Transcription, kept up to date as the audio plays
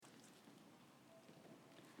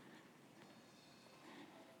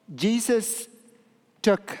Jesus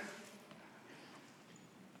took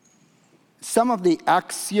some of the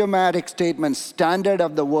axiomatic statements, standard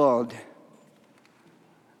of the world,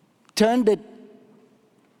 turned it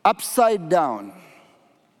upside down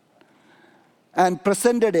and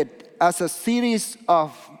presented it as a series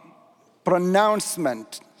of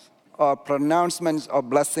pronouncements or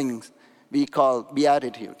blessings we call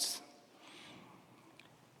beatitudes.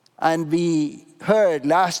 And we heard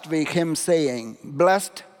last week him saying,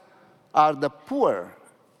 "Blessed are the poor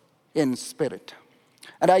in spirit."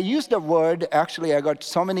 And I used a word, actually I got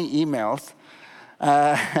so many emails.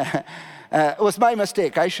 It was my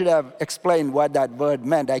mistake. I should have explained what that word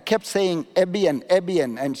meant. I kept saying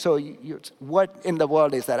Ebion, and so what in the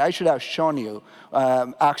world is that? I should have shown you,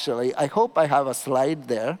 actually. I hope I have a slide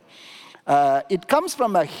there. It comes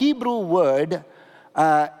from a Hebrew word,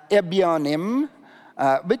 Ebionim,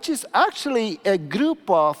 which is actually a group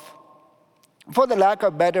of, for the lack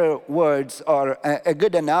of better words, or a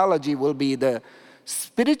good analogy will be the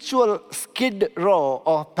spiritual skid row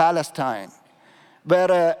of Palestine,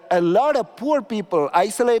 where a lot of poor people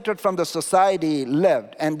isolated from the society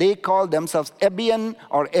lived, and they called themselves Ebion,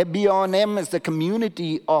 or Ebionim is the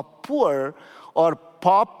community of poor or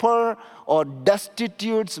pauper or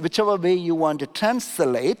destitutes, whichever way you want to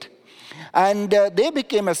translate. And they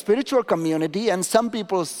became a spiritual community, and some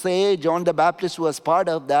people say John the Baptist was part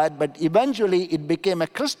of that, but eventually it became a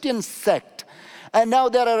Christian sect. And now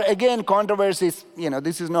there are, again, controversies.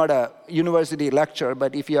 This is not a university lecture,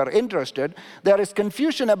 but if you are interested, there is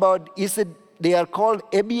confusion about, is it they are called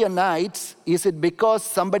Ebionites? Is it because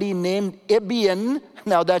somebody named Ebion,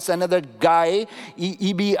 now that's another guy,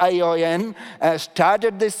 Ebion,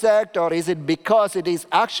 started this sect, or is it because it is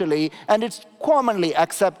actually, and it's commonly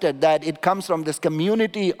accepted that it comes from this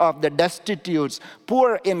community of the destitutes,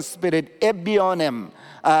 poor in spirit, Ebionim,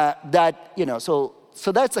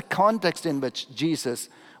 so that's a context in which Jesus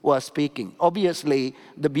was speaking. Obviously,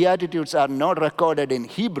 the Beatitudes are not recorded in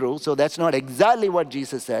Hebrew, so that's not exactly what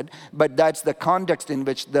Jesus said, but that's the context in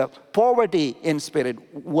which the poverty in spirit,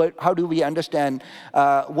 how do we understand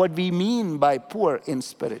what we mean by poor in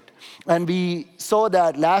spirit? And we saw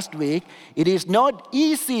that last week. It is not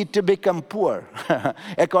easy to become poor,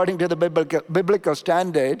 according to the biblical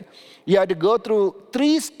standard. You have to go through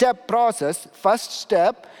 3-step process. First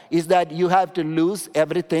step is that you have to lose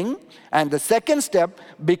everything. And the second step,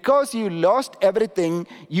 because you lost everything,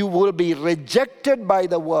 you will be rejected by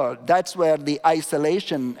the world. That's where the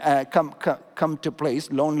isolation come to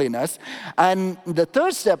place, loneliness. And the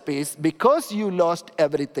third step is, because you lost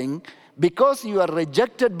everything, because you are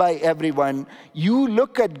rejected by everyone, you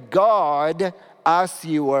look at God as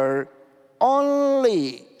your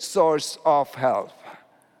only source of help.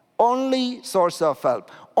 Only source of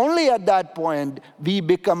help. Only at that point we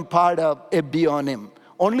become part of Ebionim.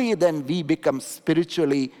 Only then we become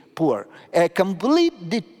spiritually poor. A complete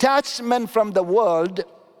detachment from the world,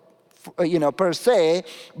 per se,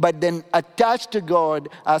 but then attached to God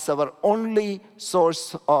as our only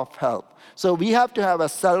source of help. So we have to have a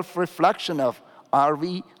self-reflection of, are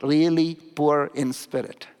we really poor in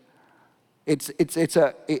spirit? It's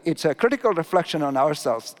a critical reflection on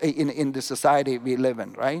ourselves in the society we live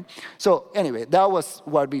in, right? So anyway, that was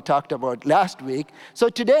what we talked about last week. So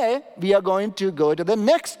today we are going to go to the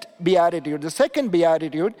next beatitude, the second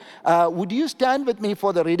beatitude. Would you stand with me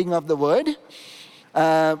for the reading of the word?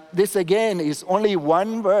 This again is only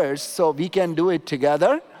one verse, so we can do it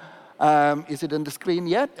together. Is it on the screen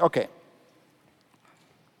yet? Okay.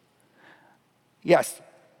 Yes.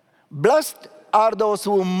 Blessed are those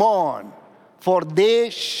who mourn, for they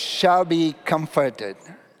shall be comforted.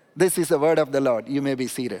 This is the word of the Lord. You may be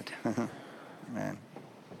seated. Man.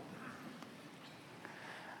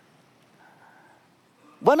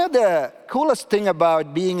 One of the coolest thing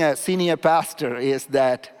about being a senior pastor is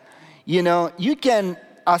that, you can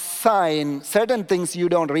assign certain things you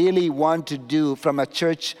don't really want to do from a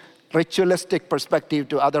church ritualistic perspective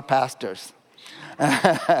to other pastors.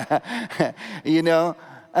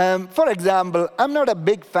 For example, I'm not a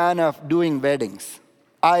big fan of doing weddings.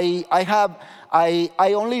 I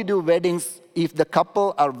only do weddings if the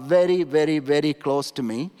couple are very, very, very close to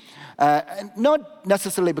me. Not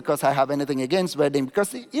necessarily because I have anything against wedding,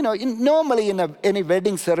 because normally in any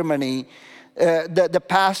wedding ceremony, the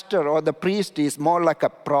pastor or the priest is more like a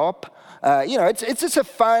prop. It's just a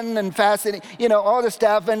fun and fascinating, all the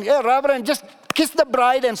stuff, and Reverend, just kiss the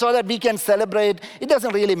bride, and so that we can celebrate. It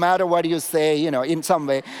doesn't really matter what you say, in some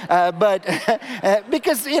way, but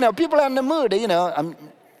because people are in the mood,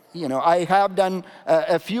 I have done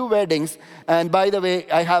a few weddings, and by the way,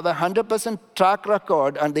 I have a 100% track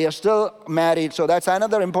record, and they are still married, so that's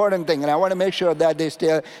another important thing, and I want to make sure that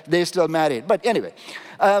they're still married. But anyway,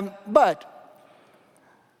 but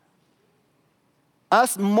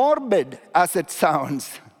as morbid as it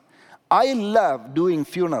sounds, I love doing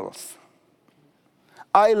funerals.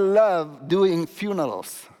 I love doing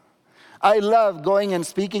funerals. I love going and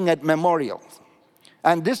speaking at memorials.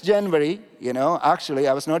 And this January, actually,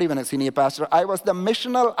 I was not even a senior pastor. I was the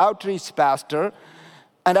missional outreach pastor,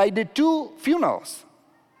 and I did 2 funerals.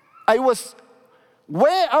 I was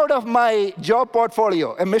way out of my job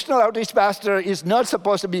portfolio. A missional outreach pastor is not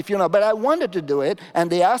supposed to be funeral, but I wanted to do it, and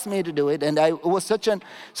they asked me to do it, and it was such an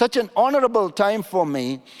honorable time for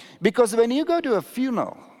me, because when you go to a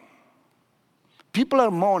funeral, people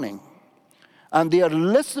are mourning, and they are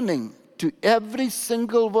listening to every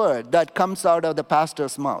single word that comes out of the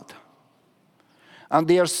pastor's mouth. And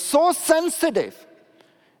they are so sensitive.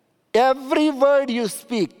 Every word you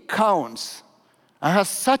speak counts and has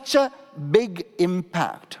such a big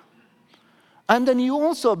impact. And then you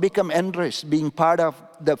also become enriched being part of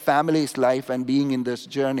the family's life and being in this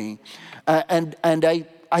journey. And I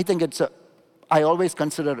think I always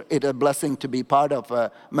consider it a blessing to be part of a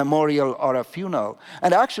memorial or a funeral.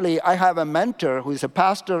 And actually, I have a mentor who is a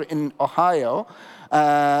pastor in Ohio,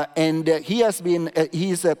 and he's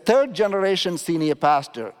a 3rd-generation senior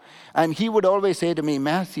pastor. And he would always say to me,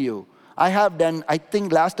 Matthew, I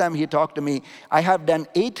think last time he talked to me, I have done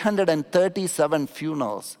 837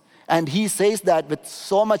 funerals. And he says that with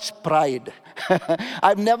so much pride.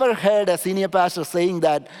 I've never heard a senior pastor saying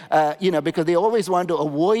that, because they always want to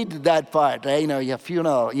avoid that part, right? Your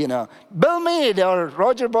funeral, Bill Meade or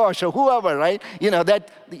Roger Bosch or whoever, right?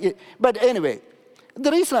 But anyway,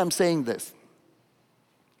 the reason I'm saying this,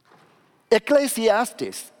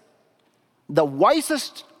 Ecclesiastes, the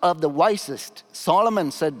wisest of the wisest,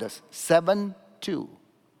 Solomon said this, 7:2.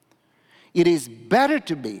 It is better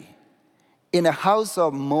to be in a house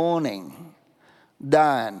of mourning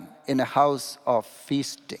than in a house of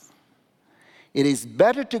feasting. It is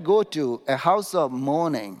better to go to a house of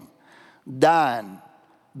mourning than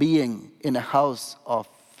being in a house of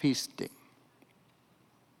feasting.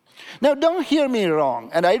 Now, don't hear me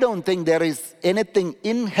wrong, and I don't think there is anything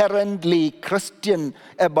inherently Christian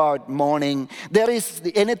about mourning. There is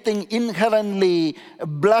anything inherently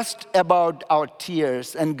blessed about our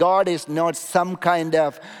tears, and God is not some kind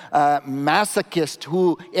of masochist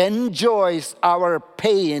who enjoys our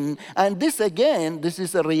pain. And this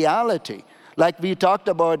is a reality. Like we talked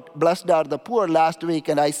about blessed are the poor last week,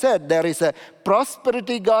 and I said there is a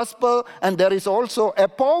prosperity gospel and there is also a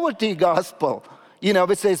poverty gospel.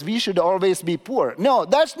 Which says we should always be poor. No,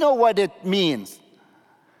 that's not what it means.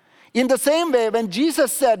 In the same way, when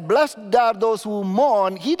Jesus said, blessed are those who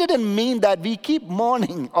mourn, he didn't mean that we keep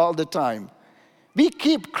mourning all the time. We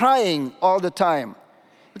keep crying all the time.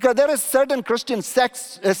 Because there is certain Christian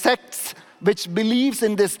sects which believes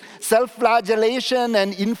in this self-flagellation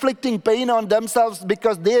and inflicting pain on themselves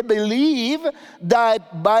because they believe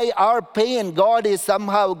that by our pain, God is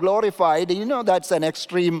somehow glorified. That's an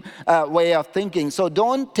extreme way of thinking. So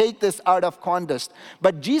don't take this out of context.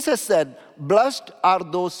 But Jesus said, blessed are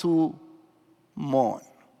those who mourn.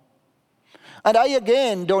 And I,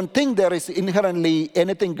 again, don't think there is inherently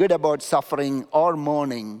anything good about suffering or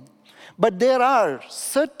mourning. But there are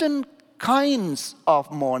certain kinds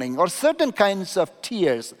of mourning or certain kinds of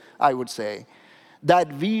tears, I would say,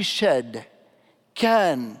 that we shed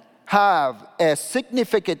can have a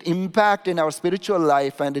significant impact in our spiritual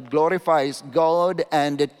life, and it glorifies God,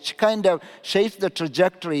 and it kind of shapes the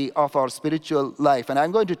trajectory of our spiritual life. And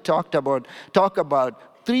I'm going to talk about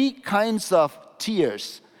 3 kinds of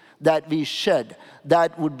tears that we shed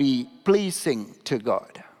that would be pleasing to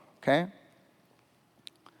God. Okay?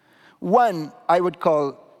 One I would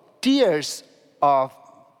call tears of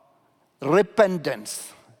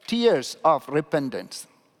repentance. Tears of repentance.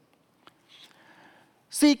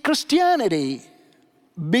 See, Christianity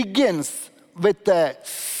begins with a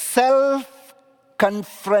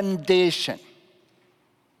self-confrontation.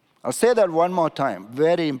 I'll say that one more time,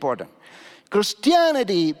 very important.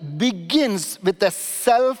 Christianity begins with a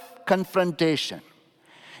self-confrontation.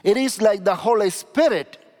 It is like the Holy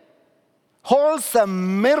Spirit holds a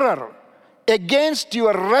mirror against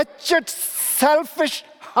your wretched, selfish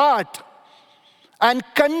heart and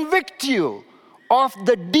convict you of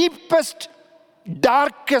the deepest,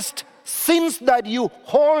 darkest sins that you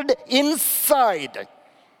hold inside.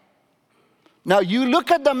 Now you look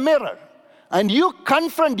at the mirror and you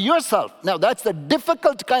confront yourself. Now that's a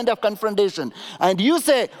difficult kind of confrontation. And you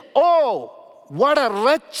say, oh, what a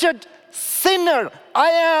wretched sinner I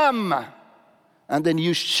am. And then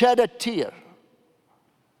you shed a tear.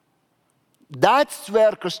 That's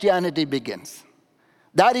where Christianity begins.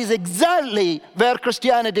 That is exactly where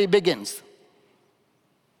Christianity begins.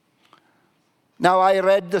 Now, I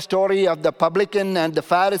read the story of the publican and the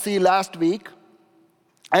Pharisee last week.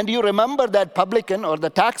 And you remember that publican or the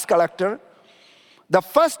tax collector, the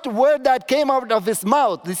first word that came out of his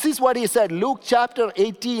mouth, this is what he said, Luke chapter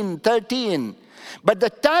 18:13. But the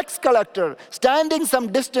tax collector, standing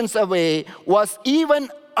some distance away, was even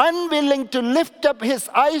unwilling to lift up his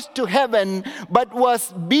eyes to heaven, but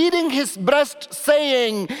was beating his breast,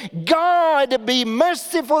 saying, God, be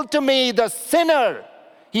merciful to me, the sinner.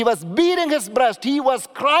 He was beating his breast. He was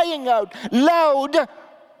crying out loud,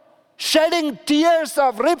 shedding tears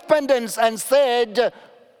of repentance, and said,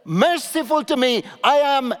 merciful to me, I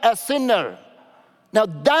am a sinner. Now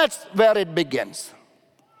that's where it begins.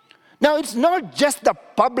 Now it's not just the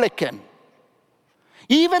publican.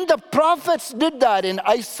 Even the prophets did that. In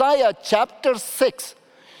Isaiah chapter 6,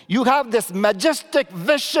 you have this majestic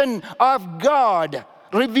vision of God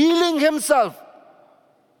revealing himself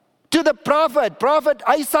to the prophet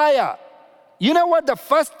Isaiah. You know what the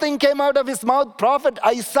first thing came out of his mouth? Prophet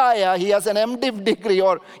Isaiah, he has an MDiv degree,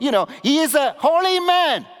 or, he is a holy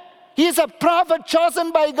man. He is a prophet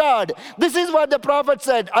chosen by God. This is what the prophet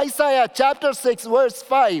said, Isaiah chapter 6, verse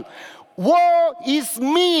 5. Woe is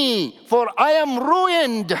me, for I am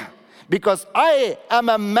ruined, because I am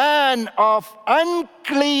a man of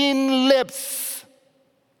unclean lips.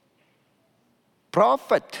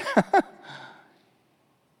 Prophet.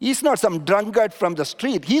 He's not some drunkard from the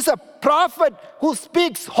street. He's a prophet who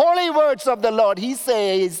speaks holy words of the Lord. He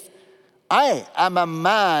says, I am a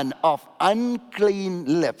man of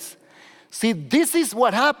unclean lips. See, this is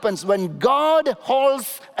what happens when God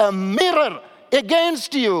holds a mirror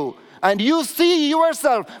against you and you see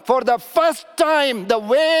yourself for the first time the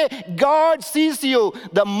way God sees you.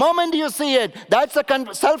 The moment you see it, that's a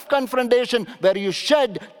self-confrontation where you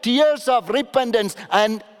shed tears of repentance,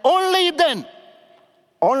 and only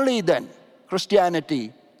then,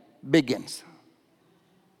 Christianity begins.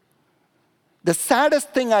 The saddest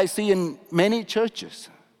thing I see in many churches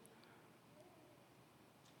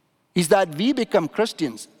is that we become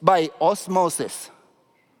Christians by osmosis.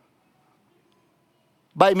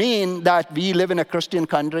 By mean that we live in a Christian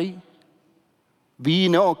country. We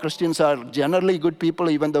know Christians are generally good people,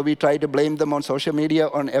 even though we try to blame them on social media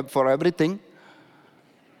for everything.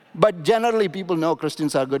 But generally people know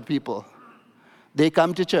Christians are good people. They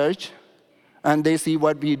come to church and they see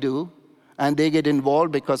what we do, and they get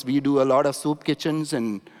involved because we do a lot of soup kitchens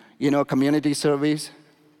and community surveys.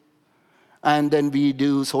 And then we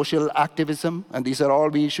do social activism, and these are all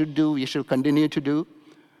we should do, we should continue to do.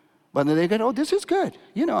 But then they get, oh, this is good.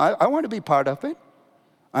 I want to be part of it.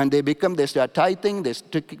 And they start tithing, they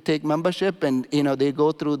take membership, and they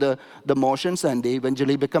go through the motions, and they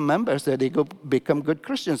eventually become members, they become good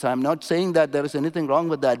Christians. I'm not saying that there is anything wrong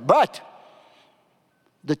with that, but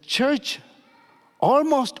the church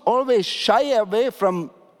almost always shy away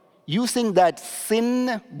from using that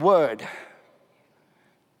sin word.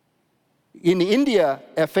 In India,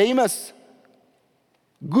 a famous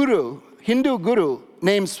Hindu guru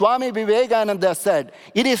named Swami Vivekananda said,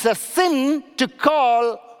 it is a sin to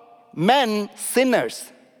call men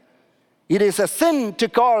sinners. It is a sin to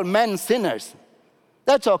call men sinners.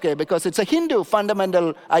 That's okay, because it's a Hindu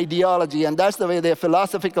fundamental ideology, and that's the way their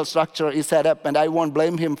philosophical structure is set up, and I won't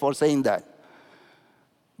blame him for saying that.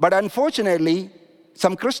 But unfortunately,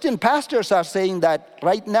 some Christian pastors are saying that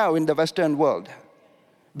right now in the Western world.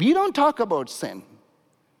 We don't talk about sin.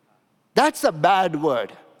 That's a bad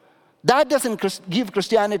word. That doesn't give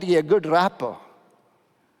Christianity a good rapport.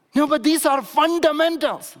 No, but these are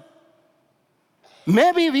fundamentals.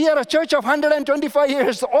 Maybe we are a church of 125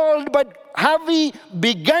 years old, but have we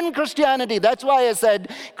begun Christianity? That's why I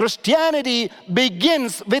said Christianity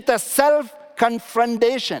begins with a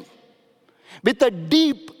self-confrontation, with a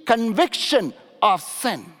deep conviction of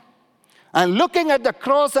sin. And looking at the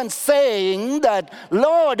cross and saying that,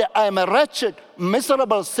 Lord, I am a wretched,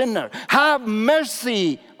 miserable sinner. Have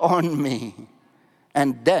mercy on me.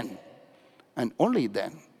 And then, and only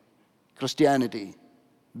then, Christianity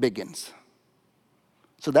begins.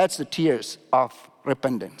 So that's the tears of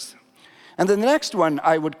repentance. And the next one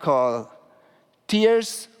I would call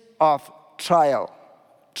tears of trial.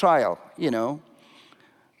 Trial,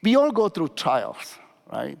 We all go through trials,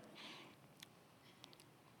 right?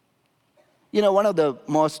 One of the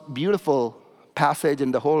most beautiful passages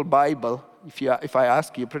in the whole Bible, if I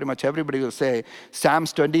ask you, pretty much everybody will say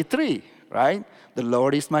Psalms 23, right? The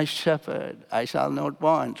Lord is my shepherd, I shall not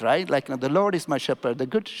want, right? The Lord is my shepherd, the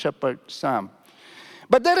good shepherd psalm.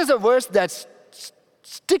 But there is a verse that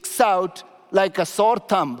sticks out like a sore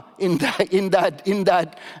thumb in that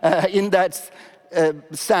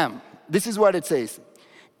psalm. This is what it says.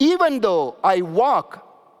 Even though I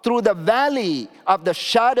walk through the valley of the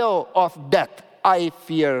shadow of death, I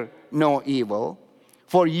fear no evil,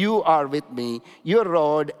 for you are with me. Your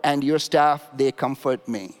rod and your staff, they comfort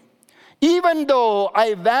me. Even though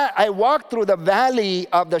I walk through the valley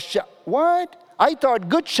of the shadow. What? I thought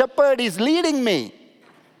Good Shepherd is leading me.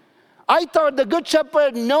 I thought the Good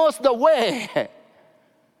Shepherd knows the way.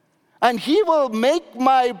 And he will make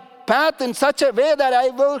my path in such a way that I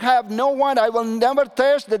will have no want. I will never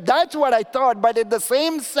thirst. That's what I thought. But in the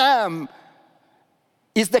same psalm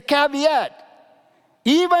is the caveat.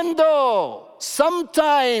 Even though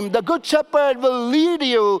sometime the Good Shepherd will lead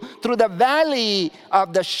you through the valley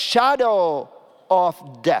of the shadow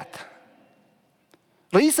of death.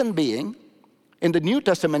 Reason being, in the New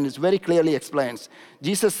Testament, it very clearly explains.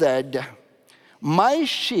 Jesus said, my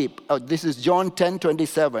sheep, this is John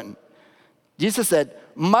 10:27. Jesus said,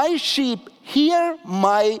 my sheep hear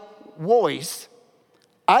my voice.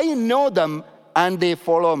 I know them and they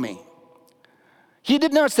follow me. He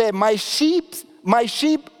did not say, my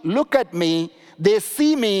sheep look at me, they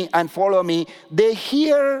see me and follow me. They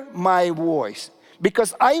hear my voice.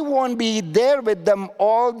 Because I won't be there with them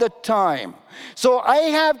all the time. So I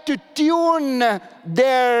have to tune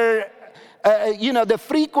their, the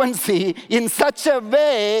frequency in such a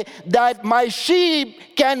way that my sheep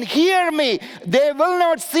can hear me. They will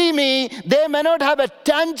not see me. They may not have a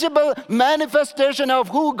tangible manifestation of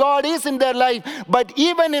who God is in their life. But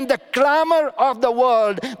even in the clamor of the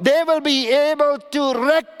world, they will be able to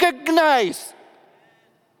recognize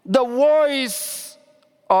the voice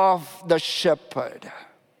of the shepherd.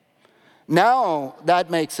 Now that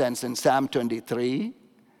makes sense in Psalm 23,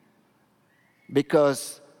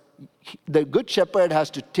 because the Good Shepherd has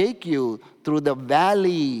to take you through the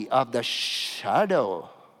valley of the shadow.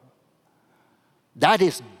 That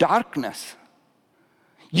is darkness.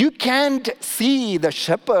 You can't see the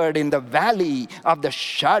shepherd in the valley of the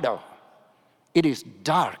shadow. It is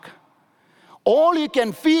dark. All you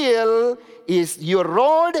can feel is your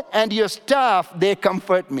rod and your staff, they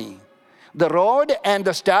comfort me. The rod and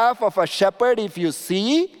the staff of a shepherd, if you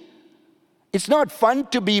see, it's not fun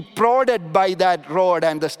to be prodded by that rod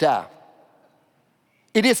and the staff.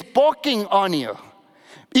 It is poking on you.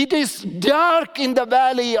 It is dark in the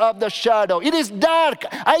valley of the shadow. It is dark.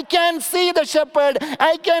 I can't see the shepherd.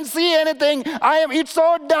 I can't see anything. It's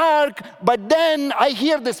so dark. But then I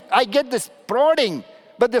get this prodding.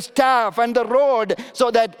 But the staff and the rod,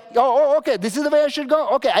 so that, okay, this is the way I should go.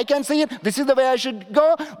 Okay, I can see it. This is the way I should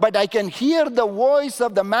go. But I can hear the voice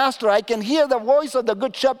of the master. I can hear the voice of the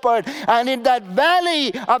Good Shepherd. And in that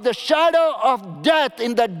valley of the shadow of death,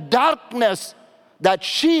 in the darkness, that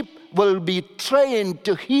sheep will be trained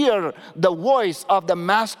to hear the voice of the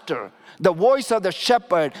master, the voice of the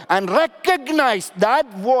shepherd, and recognize that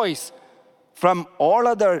voice from all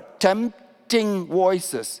other tempting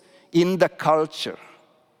voices in the culture.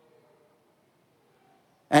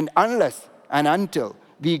 And unless and until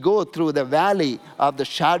we go through the valley of the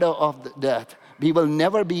shadow of the death, we will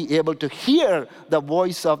never be able to hear the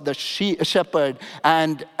voice of the shepherd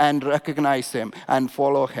and recognize him and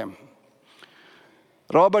follow him.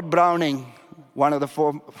 Robert Browning, one of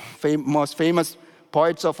the most famous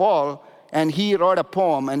poets of all, and he wrote a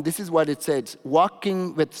poem, and this is what it says: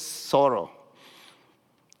 walking with sorrow.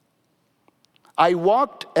 I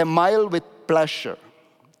walked a mile with pleasure.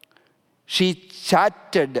 She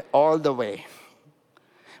chatted all the way,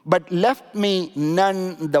 but left me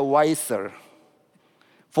none the wiser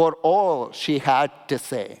for all she had to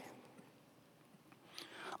say.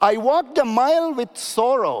 I walked a mile with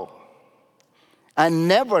sorrow, and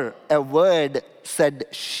never a word said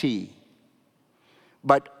she.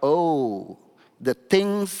 But oh, the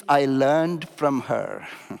things I learned from her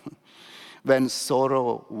when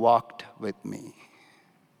sorrow walked with me.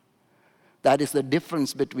 That is the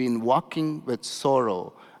difference between walking with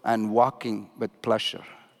sorrow and walking with pleasure.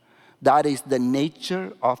 That is the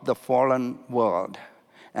nature of the fallen world,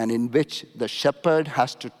 and in which the shepherd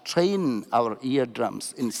has to train our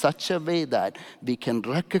eardrums in such a way that we can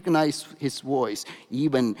recognize his voice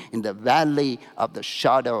even in the valley of the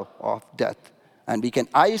shadow of death. And we can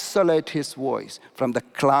isolate his voice from the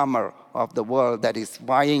clamor of the world that is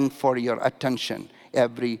vying for your attention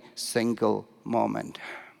every single moment.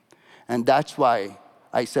 And that's why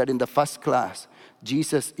I said in the first class,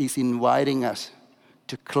 Jesus is inviting us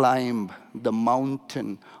to climb the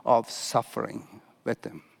mountain of suffering with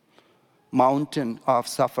him. Mountain of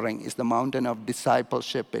suffering is the mountain of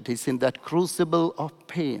discipleship. It is in that crucible of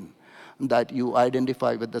pain that you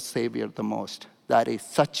identify with the Savior the most. That is,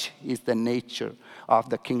 such is the nature of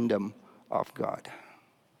the kingdom of God.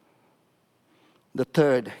 The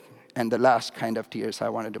third and the last kind of tears I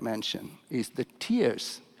wanted to mention is the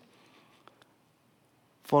tears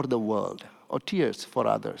for the world, or tears for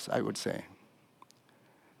others, I would say.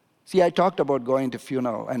 See, I talked about going to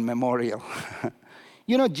funeral and memorial.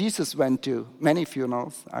 You know, Jesus went to many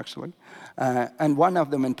funerals, actually, and one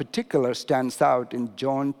of them in particular stands out in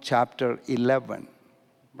John chapter 11,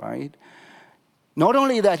 right? Not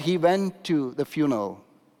only that he went to the funeral,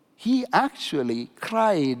 he actually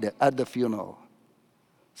cried at the funeral.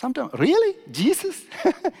 Sometimes, really? Jesus?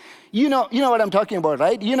 You know what I'm talking about,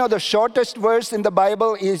 right? You know the shortest verse in the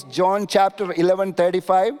Bible is John chapter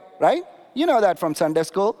 11:35, right? You know that from Sunday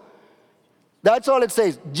school. That's all it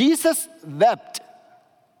says. Jesus wept.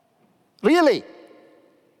 Really?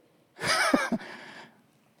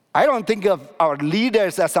 I don't think of our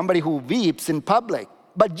leaders as somebody who weeps in public.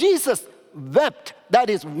 But Jesus wept. That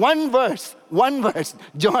is one verse.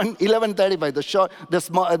 John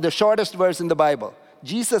 11:35, the shortest verse in the Bible.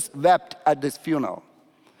 Jesus wept at this funeral.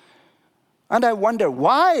 And I wonder,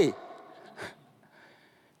 why?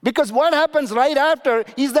 Because what happens right after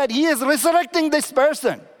is that he is resurrecting this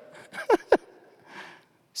person.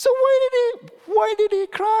 So why did he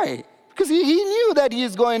cry? Because he knew that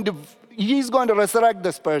he's going to resurrect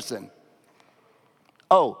this person.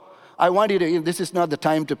 Oh, I want you to, this is not the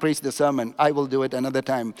time to preach the sermon. I will do it another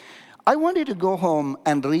time. I want you to go home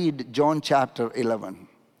and read John chapter 11.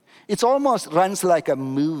 It almost runs like a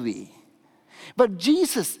movie. But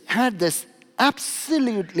Jesus had this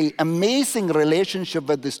absolutely amazing relationship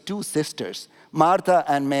with these two sisters, Martha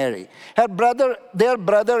and Mary. Their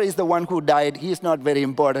brother is the one who died. He is not very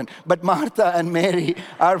important. But Martha and Mary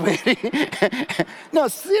are very... No,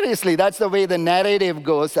 seriously, that's the way the narrative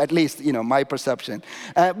goes, at least, my perception.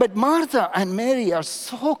 But Martha and Mary are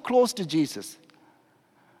so close to Jesus,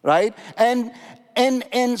 right? And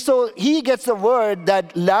so he gets the word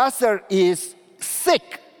that Lazarus is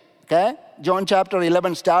sick, okay? John chapter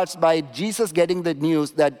 11 starts by Jesus getting the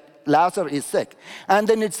news that Lazarus is sick. And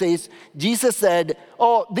then it says, Jesus said,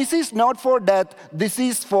 oh, this is not for death, this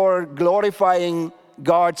is for glorifying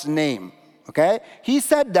God's name, okay? He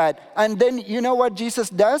said that, and then you know what Jesus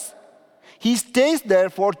does? He stays there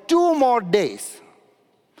for 2 more days.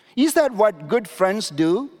 Is that what good friends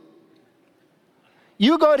do?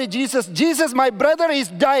 You go to Jesus, Jesus, my brother is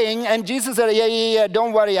dying, and Jesus said, yeah,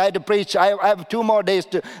 don't worry, I had to preach. I have 2 more days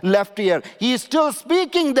left here. He is still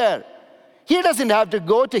speaking there. He doesn't have to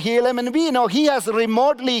go to heal him, and we know he has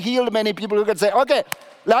remotely healed many people who could say, okay,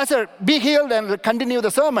 Lazarus, be healed and continue the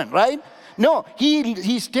sermon, right? No,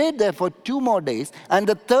 he stayed there for 2 more days, and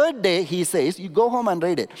the 3rd day he says, you go home and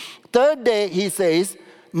read it. 3rd day he says,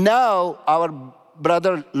 now our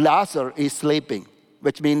brother Lazarus is sleeping,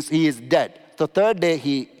 which means he is dead. So 3rd day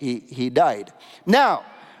he died. Now,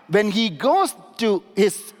 when he goes to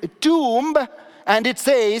his tomb, and it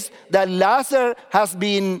says that Lazarus has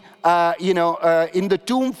been in the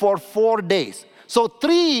tomb for 4 days. So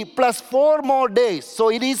 3 plus 4 more days. So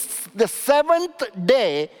it is the 7th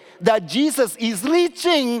day that Jesus is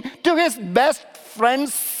reaching to his best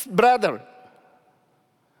friend's brother.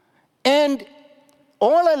 And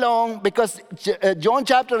all along, because John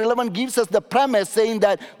chapter 11 gives us the premise saying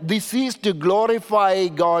that this is to glorify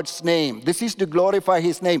God's name. This is to glorify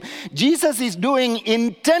his name. Jesus is doing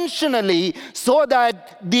intentionally so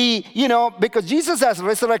that because Jesus has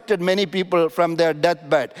resurrected many people from their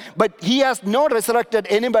deathbed. But he has not resurrected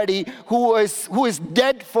anybody who is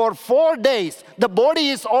dead for 4 days. The body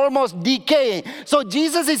is almost decaying. So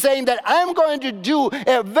Jesus is saying that I'm going to do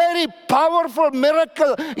a very powerful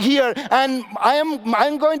miracle here, and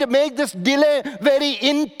I'm going to make this delay very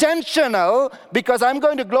intentional because I'm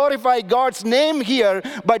going to glorify God's name here.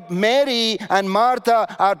 But Mary and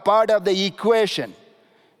Martha are part of the equation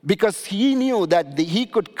because he knew that he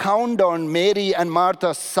could count on Mary and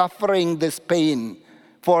Martha suffering this pain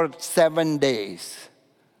for 7 days.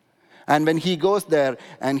 And when he goes there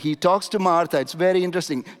and he talks to Martha, it's very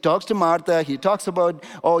interesting. Talks to Martha, he talks about,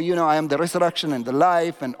 I am the resurrection and the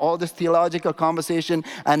life and all this theological conversation.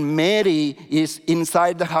 And Mary is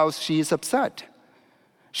inside the house, she is upset.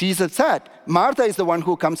 She's upset. Martha is the one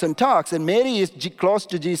who comes and talks, and Mary is close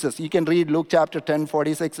to Jesus. You can read Luke chapter 10,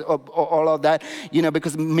 46, all of that,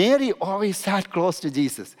 because Mary always sat close to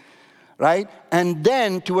Jesus, right? And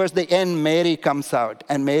then towards the end, Mary comes out,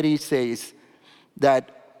 and Mary says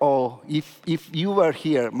that, if you were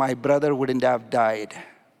here, my brother wouldn't have died.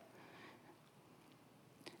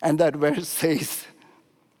 And that verse says,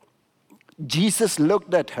 Jesus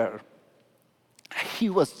looked at her. He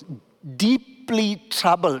was deeply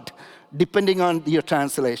troubled depending on your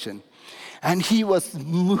translation. And he was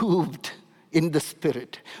moved in the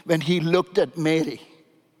spirit when he looked at Mary.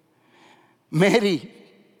 Mary,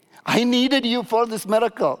 I needed you for this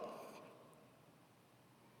miracle.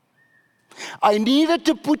 I needed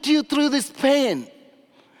to put you through this pain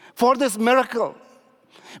for this miracle.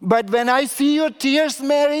 But when I see your tears,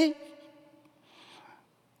 Mary,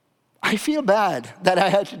 I feel bad that I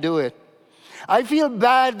had to do it. I feel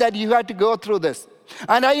bad that you had to go through this.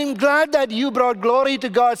 And I am glad that you brought glory to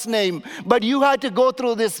God's name, but you had to go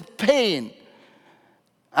through this pain.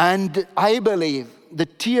 And I believe the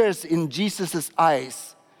tears in Jesus'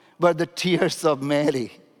 eyes were the tears of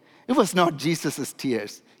Mary. It was not Jesus'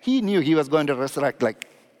 tears. He knew he was going to resurrect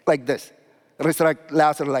like this, resurrect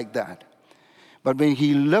Lazarus like that. But when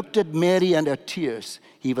he looked at Mary and her tears,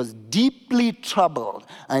 he was deeply troubled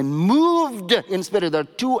and moved in spirit. There are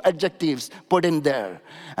two adjectives put in there.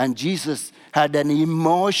 And Jesus had an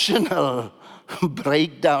emotional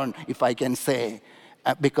breakdown, if I can say,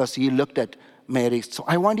 because he looked at Mary. So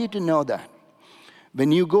I want you to know that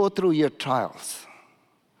when you go through your trials,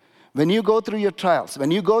 when you go through your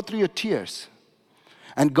tears,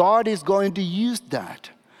 and God is going to use that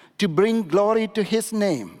to bring glory to his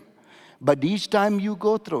name. But each time you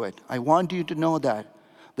go through it, I want you to know that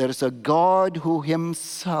there is a God who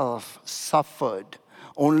himself suffered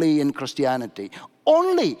only in Christianity.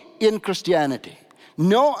 Only in Christianity.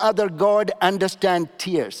 No other God understands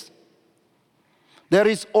tears. There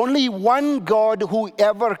is only one God who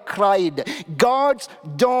ever cried. Gods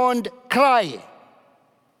don't cry.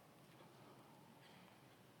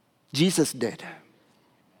 Jesus did.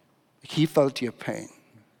 He felt your pain.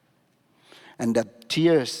 And the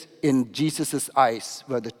tears in Jesus' eyes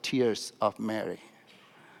were the tears of Mary.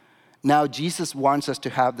 Now Jesus wants us to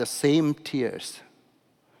have the same tears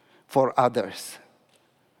for others.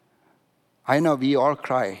 I know we all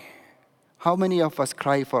cry. How many of us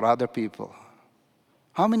cry for other people?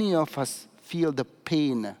 How many of us feel the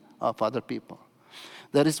pain of other people?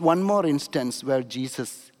 There is one more instance where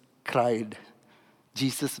Jesus cried.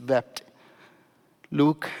 Jesus wept.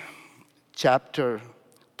 Luke chapter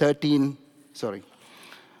 13,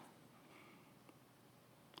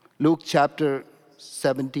 Luke chapter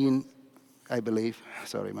 17, I believe.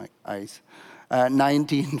 Sorry, my eyes.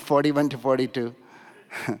 19, 41 to 42.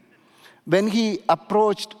 When he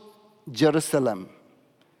approached Jerusalem,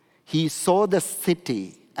 he saw the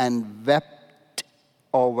city and wept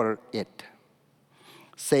over it,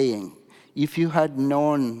 saying, if you had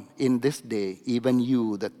known in this day, even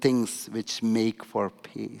you, the things which make for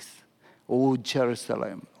peace. O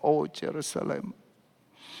Jerusalem,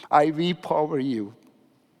 I weep over you.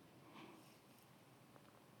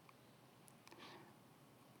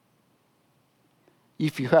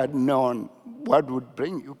 If you had known what would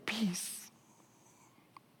bring you peace.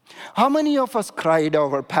 How many of us cried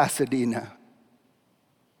over Pasadena?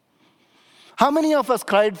 How many of us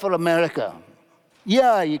cried for America?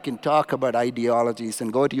 Yeah, you can talk about ideologies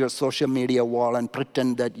and go to your social media wall and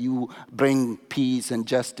pretend that you bring peace and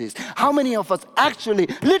justice. How many of us actually,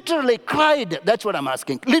 literally cried? That's what I'm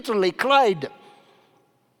asking. Literally cried.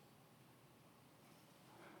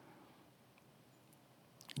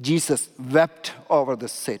 Jesus wept over the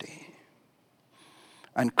city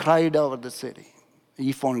and cried over the city.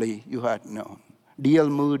 If only you had known. D.L.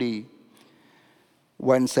 Moody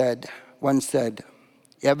once said,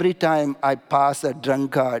 every time I pass a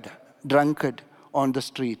drunkard on the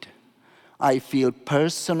street, I feel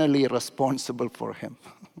personally responsible for him.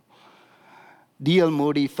 D.L.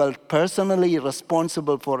 Moody felt personally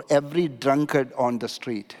responsible for every drunkard on the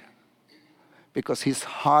street because his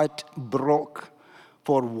heart broke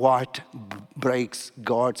for what breaks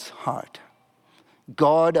God's heart.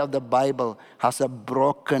 God of the Bible has a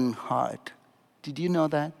broken heart. Did you know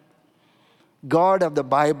that? God of the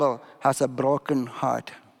Bible has a broken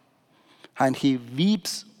heart. And he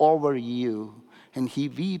weeps over you. And he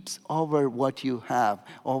weeps over what you have,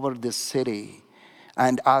 over this city.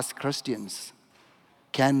 And as Christians,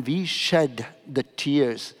 can we shed the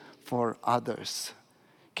tears for others?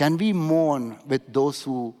 Can we mourn with those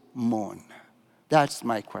who mourn? That's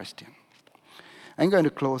my question. I'm going to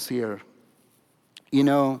close here. You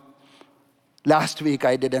know, last week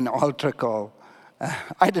I did an altar call.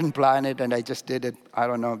 I didn't plan it, and I just did it. I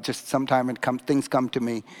don't know, just sometime things come to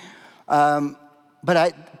me.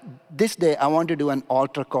 But this day, I want to do an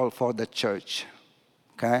altar call for the church,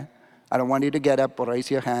 okay? I don't want you to get up or raise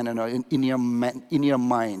your hand in your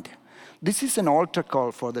mind. This is an altar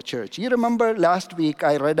call for the church. You remember last week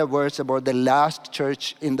I read a verse about the last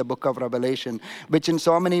church in the book of Revelation, which in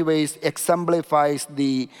so many ways exemplifies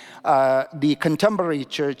the contemporary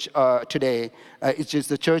church today, which is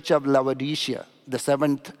the church of Laodicea, the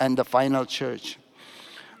seventh and the final church.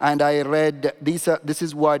 And I read, this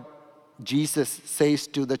is what Jesus says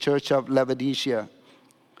to the church of Laodicea.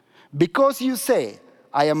 Because you say,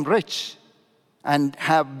 I am rich and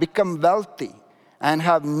have become wealthy, and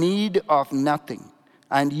have need of nothing,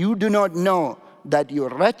 and you do not know that you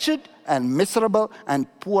are wretched and miserable and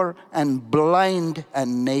poor and blind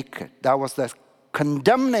and naked. That was the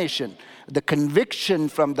condemnation, the conviction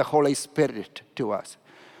from the Holy Spirit to us.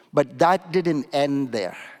 But that didn't end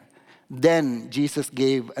there. Then Jesus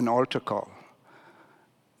gave an altar call.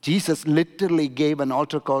 Jesus literally gave an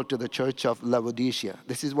altar call to the church of Laodicea.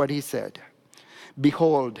 This is what he said.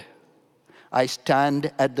 Behold, I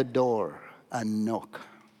stand at the door and knock.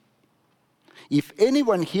 If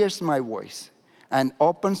anyone hears my voice and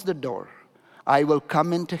opens the door, I will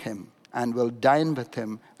come into him and will dine with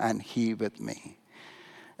him and he with me.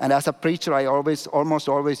 And as a preacher, I almost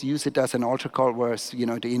always use it as an altar call verse,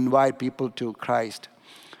 to invite people to Christ.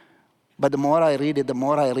 But the more I read it, the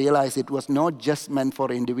more I realize it was not just meant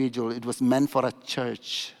for individual. It was meant for a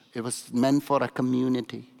church. It was meant for a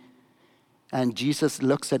community. And Jesus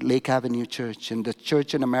looks at Lake Avenue Church and the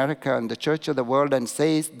church in America and the church of the world and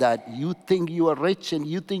says that you think you are rich and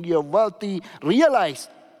you think you're wealthy. Realize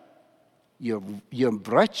you're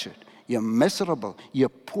wretched, you're miserable, you're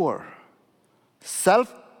poor.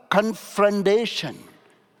 Self-confrontation.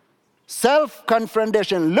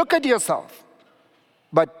 Self-confrontation. Look at yourself.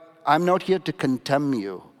 But I'm not here to condemn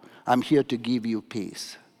you. I'm here to give you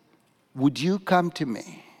peace. Would you come to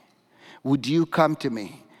me? Would you come to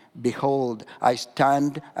me? Behold, I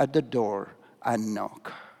stand at the door and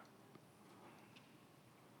knock.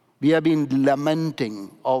 We have been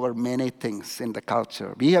lamenting over many things in the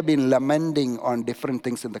culture. We have been lamenting on different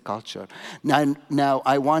things in the culture. Now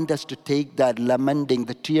I want us to take that lamenting,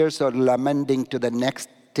 the tears of lamenting, to the next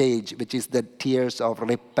stage, which is the tears of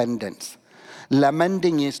repentance.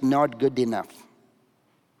 Lamenting is not good enough.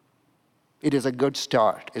 It is a good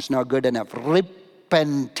start. It's not good enough.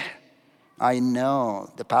 Repent. I know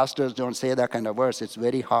the pastors don't say that kind of verse. It's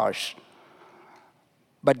very harsh.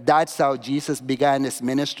 But that's how Jesus began his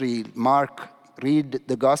ministry. Mark, read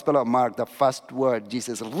the Gospel of Mark, the first word,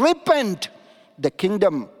 Jesus, repent. The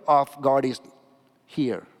kingdom of God is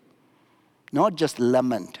here. Not just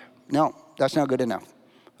lament. No, that's not good enough.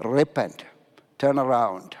 Repent. Turn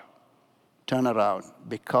around. Turn around,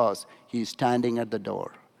 because he's standing at the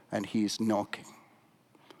door and he's knocking.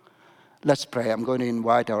 Let's pray. I'm going to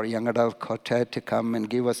invite our young adult quartet to come and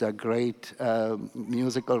give us a great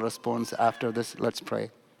musical response after this. Let's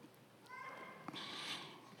pray.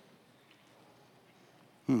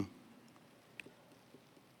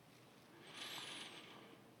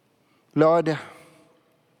 Lord,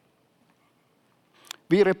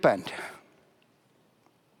 we repent.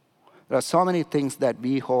 There are so many things that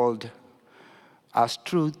we hold as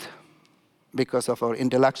truth. Because of our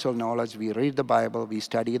intellectual knowledge, we read the Bible, we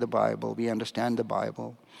study the Bible, we understand the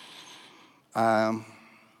Bible. But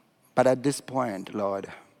at this point,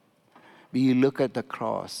 Lord, we look at the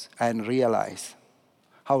cross and realize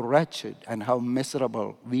how wretched and how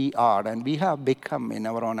miserable we are, and we have become in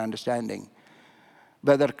our own understanding.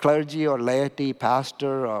 Whether clergy or laity,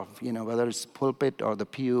 pastor, or whether it's pulpit or the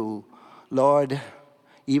pew, Lord,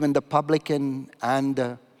 even the publican and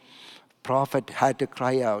the prophet had to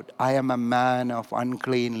cry out, I am a man of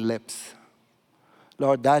unclean lips.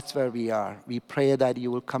 Lord, that's where we are. We pray that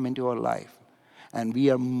you will come into our life. And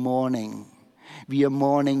we are mourning. We are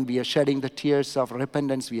mourning. We are shedding the tears of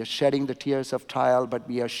repentance. We are shedding the tears of trial. But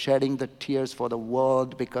we are shedding the tears for the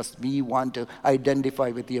world because we want to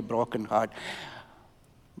identify with your broken heart.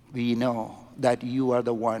 We know that you are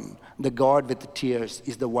the one. The God with the tears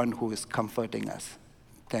is the one who is comforting us.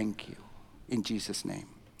 Thank you. In Jesus' name.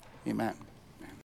 Amen.